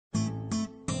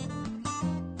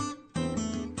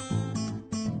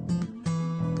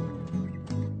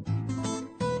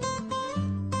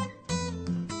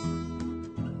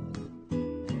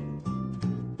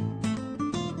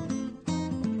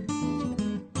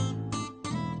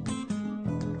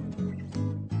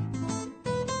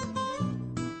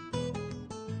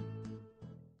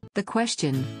The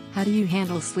question, how do you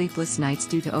handle sleepless nights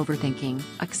due to overthinking?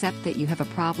 Accept that you have a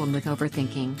problem with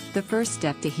overthinking. The first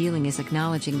step to healing is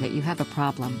acknowledging that you have a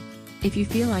problem. If you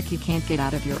feel like you can't get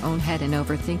out of your own head and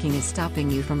overthinking is stopping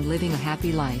you from living a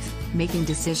happy life, making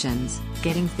decisions,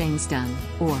 getting things done,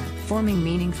 or forming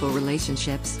meaningful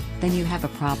relationships, then you have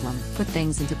a problem. Put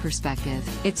things into perspective.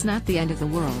 It's not the end of the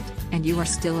world, and you are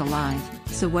still alive,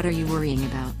 so what are you worrying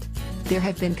about? There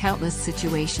have been countless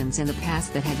situations in the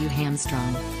past that had you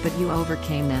hamstrung, but you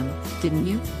overcame them, didn't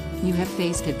you? You have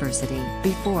faced adversity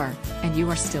before, and you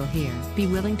are still here. Be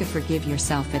willing to forgive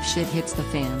yourself if shit hits the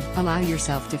fan. Allow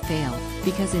yourself to fail,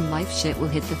 because in life shit will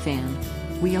hit the fan.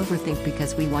 We overthink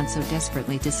because we want so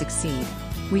desperately to succeed.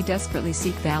 We desperately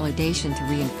seek validation to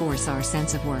reinforce our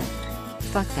sense of worth.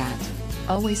 Fuck that.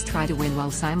 Always try to win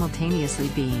while simultaneously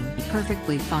being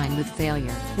perfectly fine with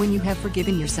failure. When you have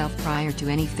forgiven yourself prior to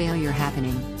any failure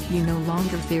happening, you no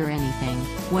longer fear anything.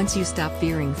 Once you stop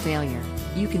fearing failure,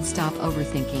 you can stop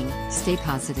overthinking. Stay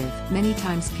positive. Many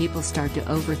times people start to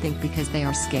overthink because they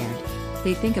are scared.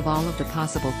 They think of all of the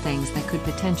possible things that could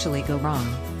potentially go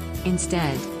wrong.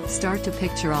 Instead, start to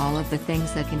picture all of the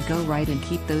things that can go right and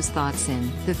keep those thoughts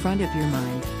in the front of your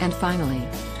mind. And finally,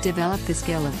 develop the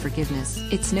skill of forgiveness.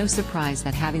 It's no surprise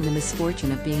that having the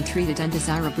misfortune of being treated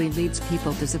undesirably leads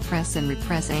people to suppress and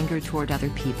repress anger toward other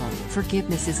people.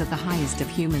 Forgiveness is of the highest of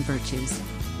human virtues.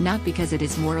 Not because it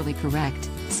is morally correct,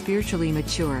 spiritually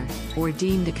mature, or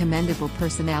deemed a commendable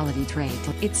personality trait.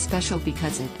 It's special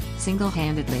because it,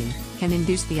 single-handedly, can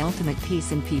induce the ultimate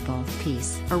peace in people.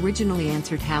 Peace. Originally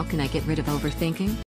answered, how can I get rid of overthinking?